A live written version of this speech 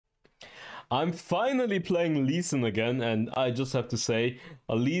I'm finally playing Lee Sin again, and I just have to say,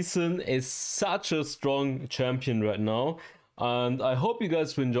 Lee Sin is such a strong champion right now, and I hope you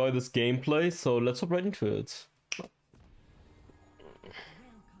guys will enjoy this gameplay, so let's hop right into it.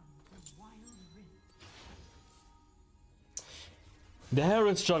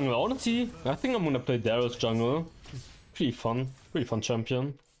 Darius jungle. Honestly, I think I'm gonna play Darius jungle. Pretty fun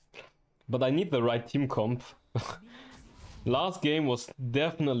champion. But I need the right team comp. Last game was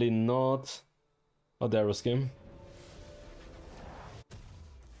definitely not a Darius game.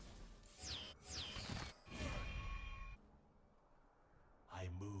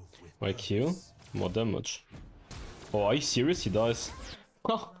 My Q? More damage. Oh, are you serious? He dies.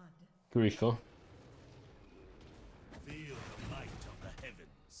 Ha! Griefer.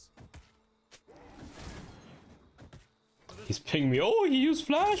 He's pinging me. Oh, he used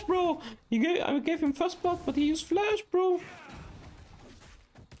flash, bro. I gave him first blood, but he used flash, bro.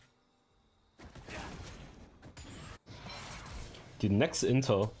 The next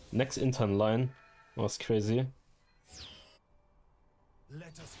intern line was crazy. Let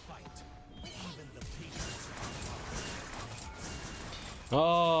us fight. Even the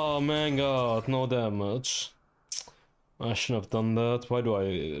oh man, God, no damage. I shouldn't have done that. Why do I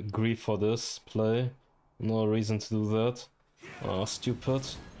agree for this play? No reason to do that. Oh, stupid.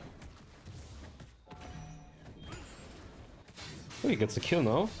 Oh, he gets a kill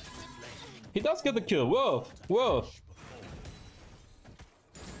now. He does get the kill. Whoa, whoa.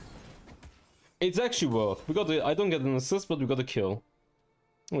 It's actually worth. We got the. I don't get an assist, but we got a kill.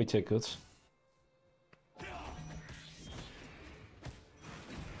 We take it.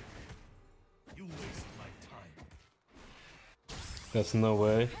 You waste my time. There's no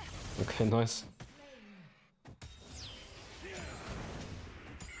way. Okay, nice.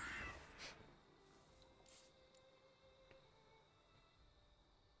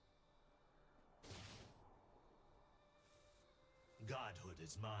 Godhood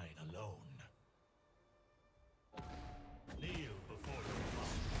is mine alone. Kneel before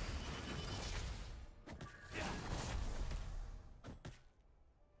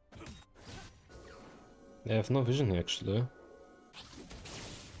the I have no vision here, actually.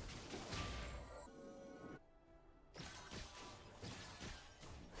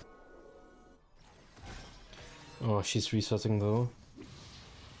 Oh, she's resetting though.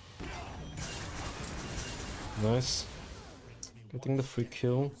 Nice. Getting the free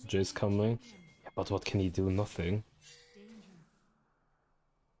kill. Jay's coming. Yeah, but what can he do? Nothing.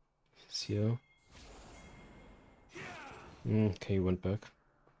 He's here. Okay, he went back.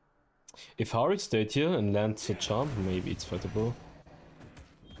 If Hari stayed here and lands a charm, maybe it's fightable.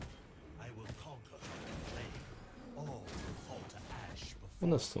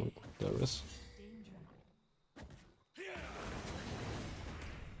 Understood. There is.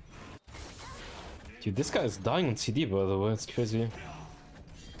 Dude, this guy is dying on CD, by the way. It's crazy.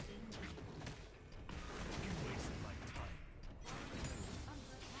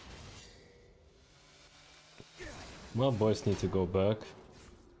 My boys need to go back.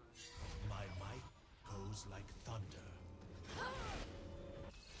 My might goes like thunder.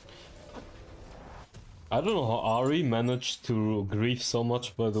 I don't know how Ari managed to grief so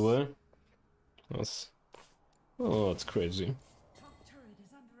much, by the way. That's... oh, that's crazy.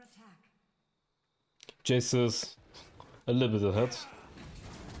 Jace is a little bit ahead.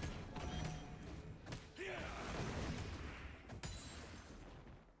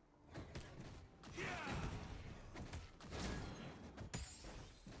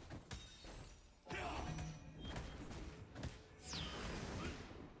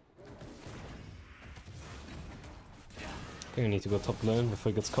 I think I need to go top lane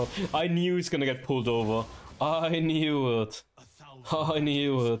before he gets caught. I knew he's gonna get pulled over. I knew it. I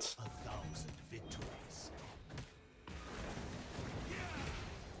knew it.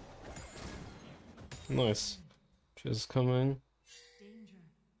 Nice. Just coming. Danger.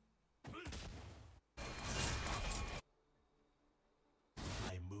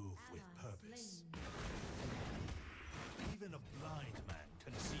 I move with purpose. Even a blind man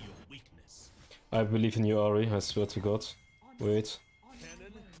can see your weakness. I believe in you, Ari. I swear to God. Wait.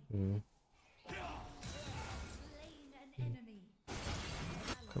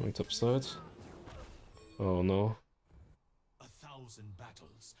 Coming top side. Oh no. A thousand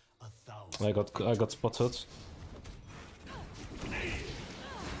battles. I got spotted.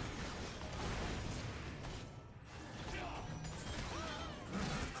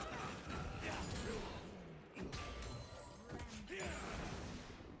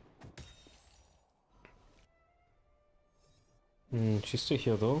 She's still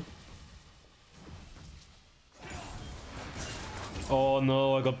here though. Oh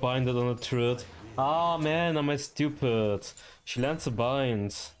no, I got binded on a turret. Ah man, am I stupid? She lands a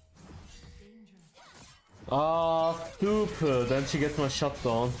bind. Ah, stupid. Then she gets my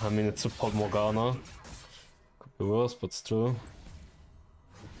shutdown. I mean, it's support Morgana. Could be worse, but still.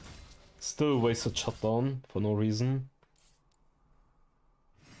 Still wasted shutdown for no reason.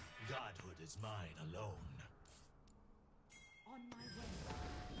 Godhood is mine alone.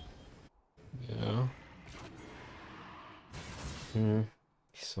 Yeah.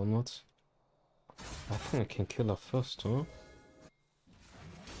 He's on it. I think I can kill her first, huh?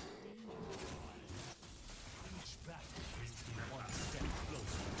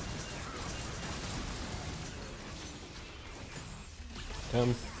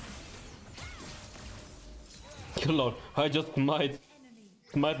 Damn. Kill her. I just might.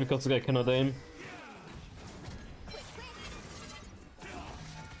 Might because I cannot aim.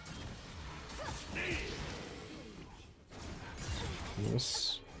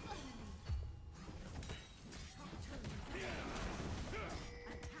 Yes.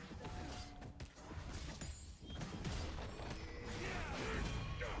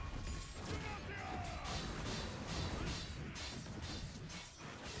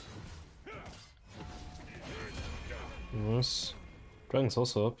 Nice. Dragon's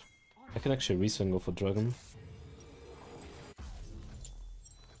also up. I can actually reset and go for Dragon.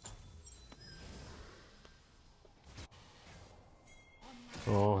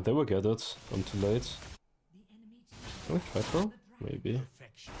 Oh, they will get it. I'm too late. Can I fight her? Maybe.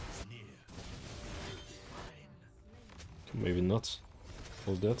 Maybe not.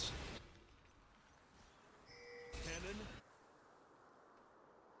 All dead.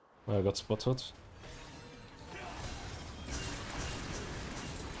 I got spotted.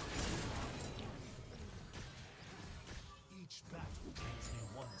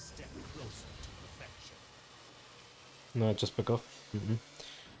 No, just back off.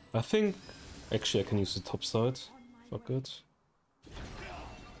 I think actually I can use the top side. Fuck it.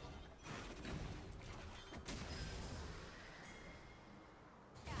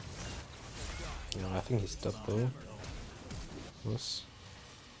 Yeah, I think he's dead though. Yes.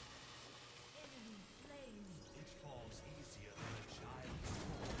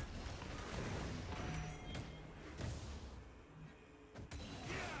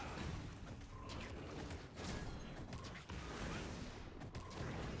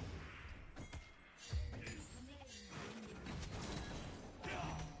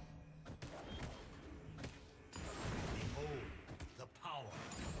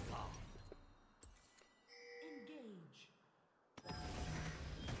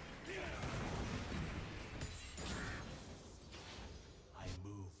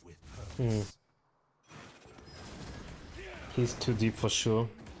 He's too deep for sure.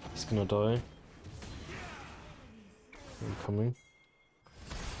 He's gonna die. I'm coming.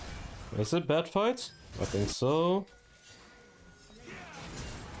 Is it a bad fight? I think so.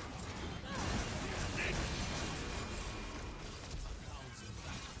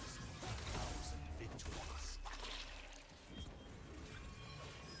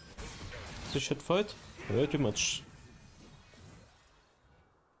 It's a shit fight? Way too much.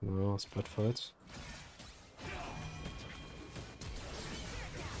 No, it's a bad fight.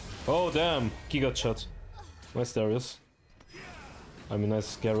 Oh damn! Giga shot. Nice Darius. I mean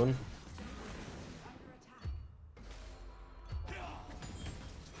nice Garen.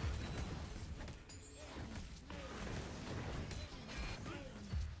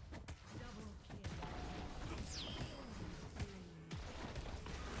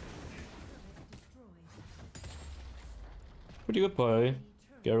 Pretty good by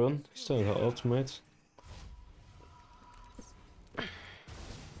Garen. He's still in her ultimate.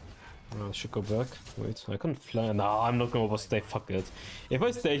 I should go back. Wait, I can't fly. Nah, I'm not gonna overstay. Fuck it. If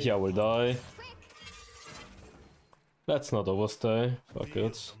I stay here, I will die. Let's not overstay. Fuck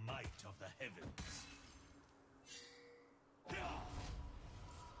it.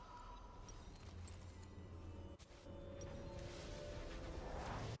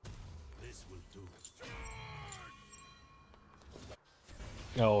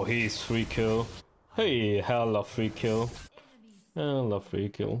 Oh, he's free kill. Hey, hella free kill. Hella free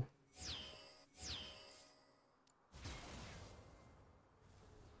kill.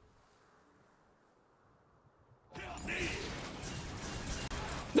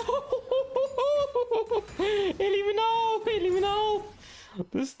 Eliminate! Eliminate!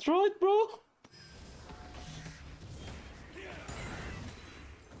 Destroyed, bro!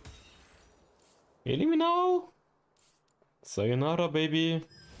 Eliminate! Sayonara, baby!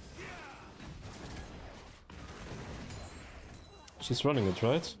 She's running it,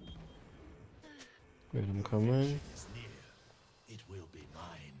 right? Wait, I'm coming. It will be.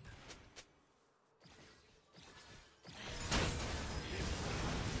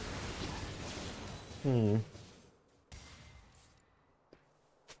 Hmm.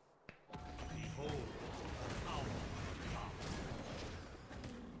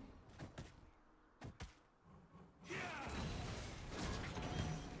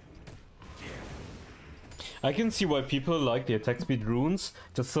 I can see why people like the attack speed runes,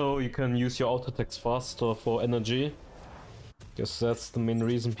 just so you can use your auto attacks faster for energy. Guess that's the main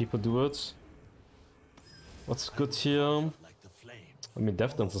reason people do it. What's good here? I mean,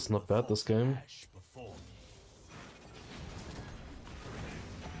 Death Dance is not bad this game.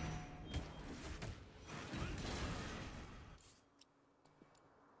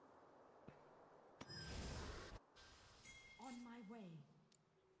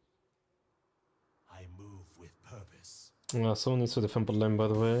 Yeah, someone needs to defend bot lane, by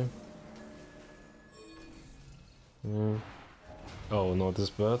the way. Yeah. Oh no, this is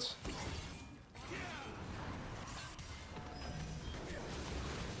bad.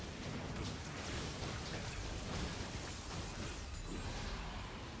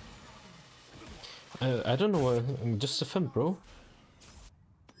 I don't know why. Just defend, bro.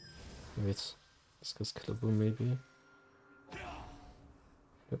 Wait, this guy's killable, maybe.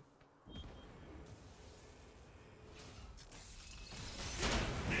 Yep.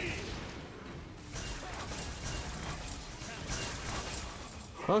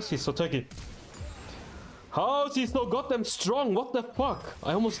 How is he so tanky? How is he so goddamn strong? What the fuck?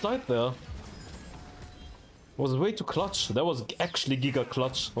 I almost died there. Was way too clutch. That was actually giga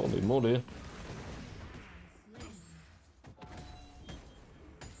clutch. Holy moly.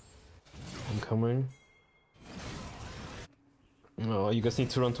 I'm coming. Oh, you guys need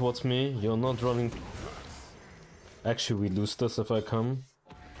to run towards me. You're not running. Actually, we lose this if I come.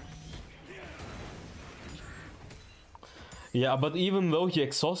 Yeah, but even though he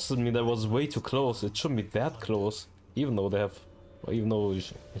exhausted me, that was way too close. It shouldn't be that close. Even though they have... Even though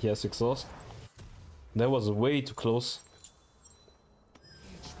he has exhaust. That was way too close.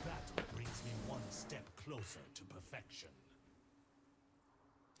 Each battle brings me one step closer to perfection.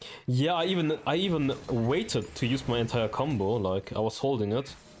 Yeah, I even waited to use my entire combo. Like, I was holding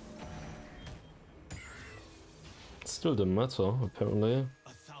it. It still didn't matter, apparently.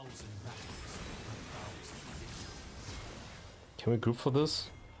 Can we group for this?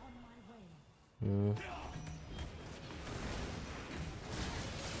 Yeah.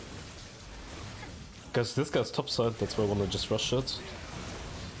 Guys, this guy's topside, that's why I wanna just rush it.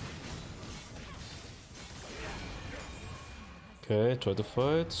 Okay, try to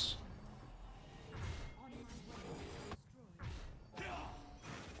fight.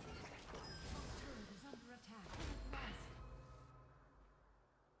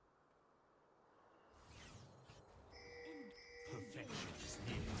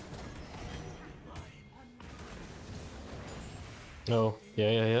 Oh,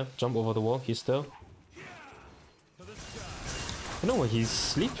 yeah. Jump over the wall, he's there. I know why he's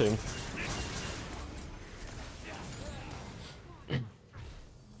sleeping.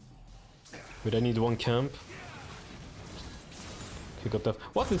 Wait, I need one camp. Okay, got that.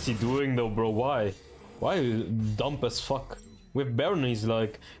 What is he doing though, bro? Why? Why are you dumb as fuck? With Baron, he's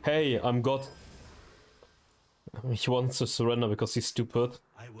like, hey, I'm God. He wants to surrender because he's stupid.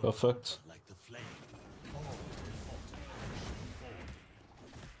 Perfect.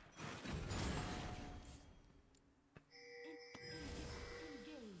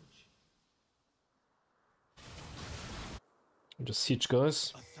 Just siege,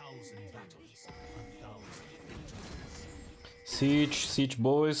 guys. Siege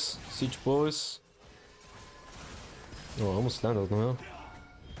boys. Oh, I almost landed now.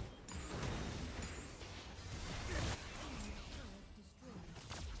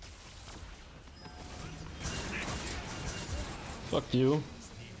 Fuck you.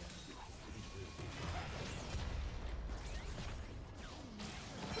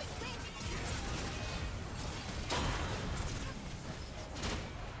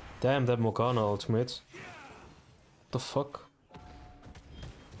 Damn, that Morgana ultimate. The fuck?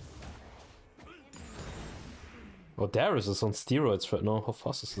 Oh, Darius is on steroids right now. How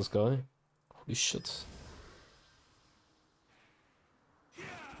fast is this guy? Holy shit.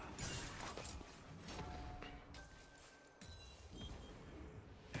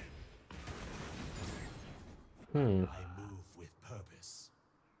 I move with purpose.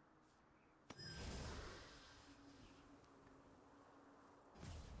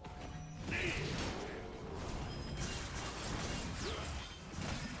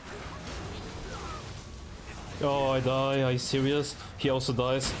 Oh, I die. Are you serious? He also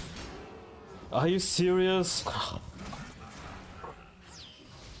dies. Are you serious?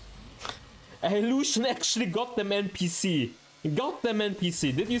 Illusion actually got them NPC. Got them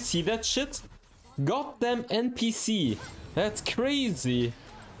NPC. Did you see that shit? Goddamn NPC. That's crazy.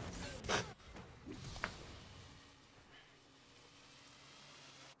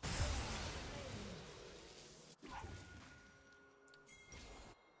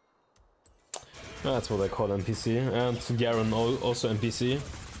 That's what I call NPC. And Garen also NPC.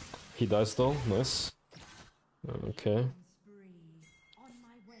 He dies though. Nice. Okay.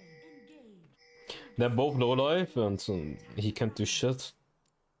 They're both low life and he can't do shit.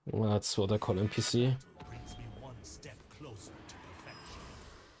 Well, that's what I call NPC.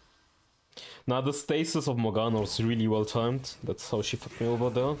 Now the stasis of Morgana was really well timed. That's how she fucked me over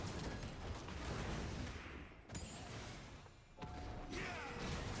there.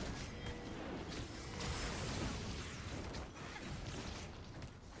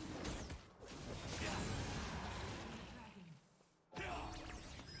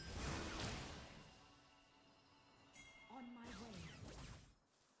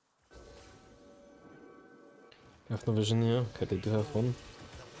 I have no vision here. Okay, they do have one.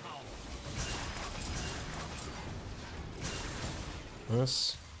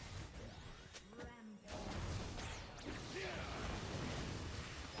 Nice.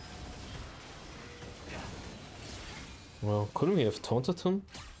 Well, couldn't we have taunted him?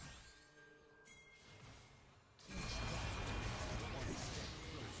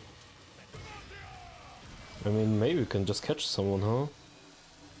 I mean, maybe we can just catch someone, huh?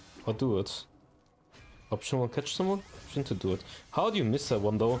 Or do it. Option 1, catch someone? Option 2, do it. How do you miss that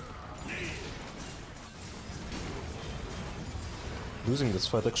one though? Losing this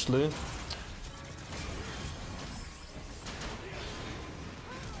fight actually.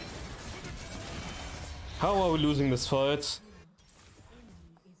 How are we losing this fight?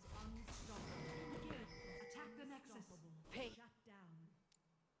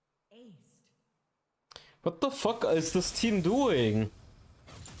 What the fuck is this team doing?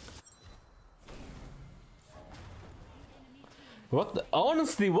 What?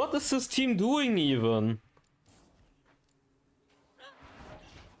 Honestly, what is this team doing even?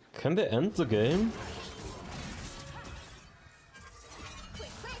 Can they end the game?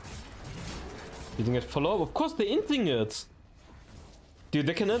 You didn't get follow up? Of course they're ending it! Dude,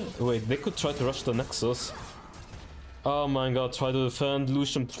 they can end. Wait, they could try to rush the Nexus. Oh my god, try to defend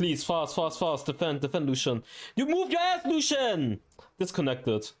Lucian, please, fast, fast, fast, defend Lucian. You moved your ass, Lucian!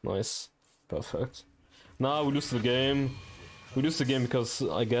 Disconnected. Nice. Perfect. Now we lose the game. We lose the game because,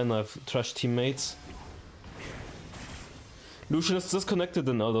 again, I have trash teammates. Lucian is disconnected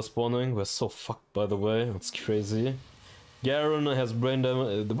in Elder spawning. We're so fucked, by the way. That's crazy. Garen has brain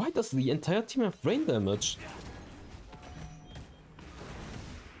damage. Why does the entire team have brain damage?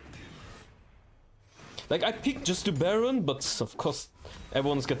 Like, I picked just to Baron, but of course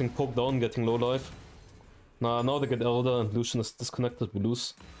everyone is getting poked down, getting low life. Now they get Elder and Lucian is disconnected. We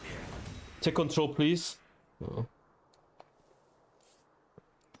lose. Take control, please. Oh.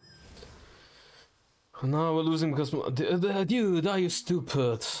 Now we're losing because... Dude, are you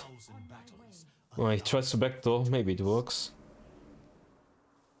stupid? Oh, he tries to backdoor. Maybe it works.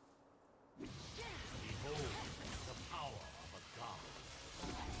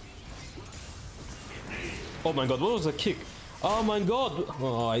 Oh my god, what was that kick? Oh my god!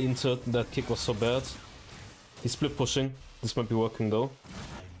 Oh, I entered. That kick was so bad. He's split pushing. This might be working though.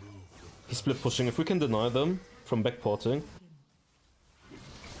 He's split pushing. If we can deny them from backporting.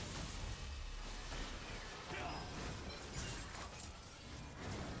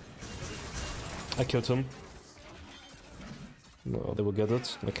 I killed him. No, they will get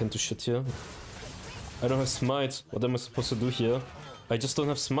it. I can't do shit here. I don't have smite. What am I supposed to do here? I just don't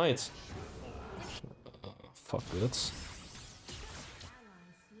have smite. Fuck it.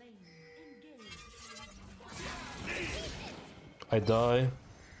 I die.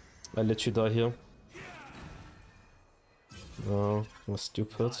 I let you die here. No, I was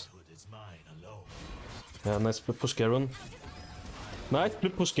stupid. Yeah, nice split push Garen. Nice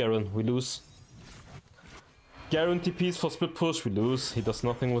split push Garen. We lose. Garen TPs for split push, we lose. He does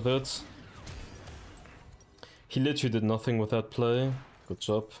nothing with it. He literally did nothing with that play. Good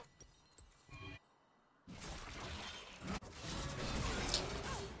job.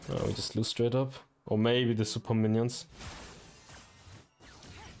 Oh, we just lose straight up. Or maybe the super minions.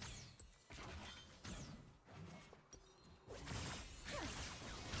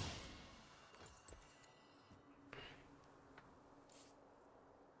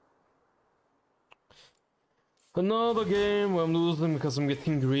 Another game where I'm losing because I'm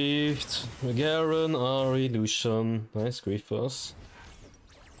getting griefed. Garen, Ahri, Lucian. Nice griefers.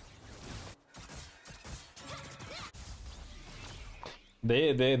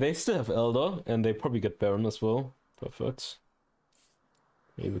 They still have Elder, and they probably get Baron as well. Perfect.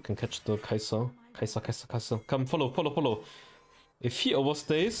 Maybe we can catch the Kai'Sa. Kai'Sa. Come, follow. If he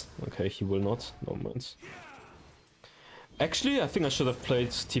overstays... Okay, he will not. No mind. Actually, I think I should have played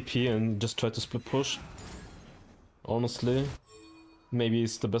TP and just tried to split push. Honestly. Maybe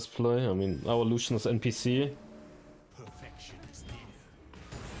it's the best play. I mean, our Lucian is NPC. Perfection is near.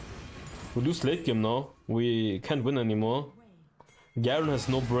 We lose late game now. We can't win anymore. Garen has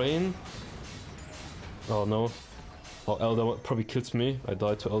no brain. Oh no. Oh, Elder probably kills me. I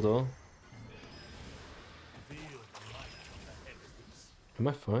died to Elder. Am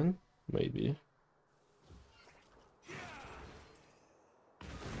I fine? Maybe.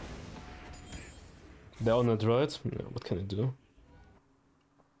 They're on it, right? Yeah, what can I do?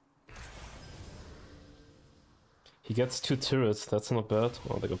 He gets 2 turrets, that's not bad.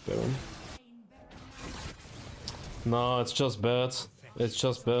 Oh, they got Baron. No, it's just bad. It's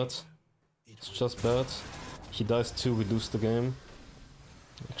just bad. It's just bad. He dies too, we lose the game.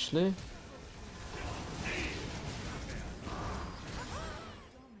 Actually.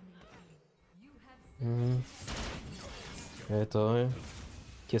 I die.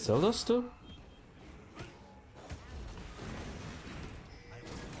 He has Elders too?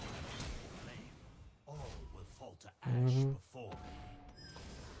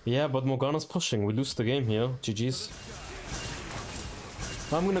 Yeah, but Morgana's pushing. We lose the game here. GG's.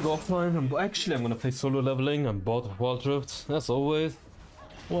 I'm gonna go offline. I'm gonna play solo leveling. I'm bored of wildrift, as always.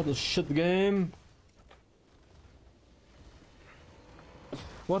 What a shit game.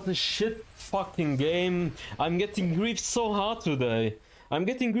 What a shit fucking game. I'm getting griefed so hard today. I'm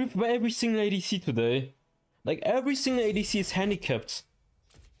getting griefed by every single ADC today. Like, every single ADC is handicapped.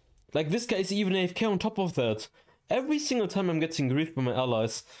 Like, this guy is even AFK on top of that. Every single time I'm getting griefed by my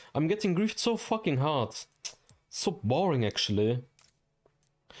allies. I'm getting griefed so fucking hard. So boring, actually.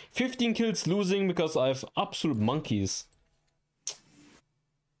 15 kills losing because I have absolute monkeys.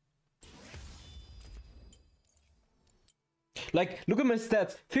 Like, look at my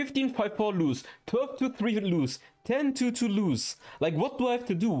stats. 15-5-4 lose, 12-3 lose, 10-2 lose. Like, what do I have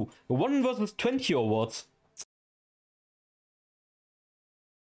to do? 1 versus 20 or what?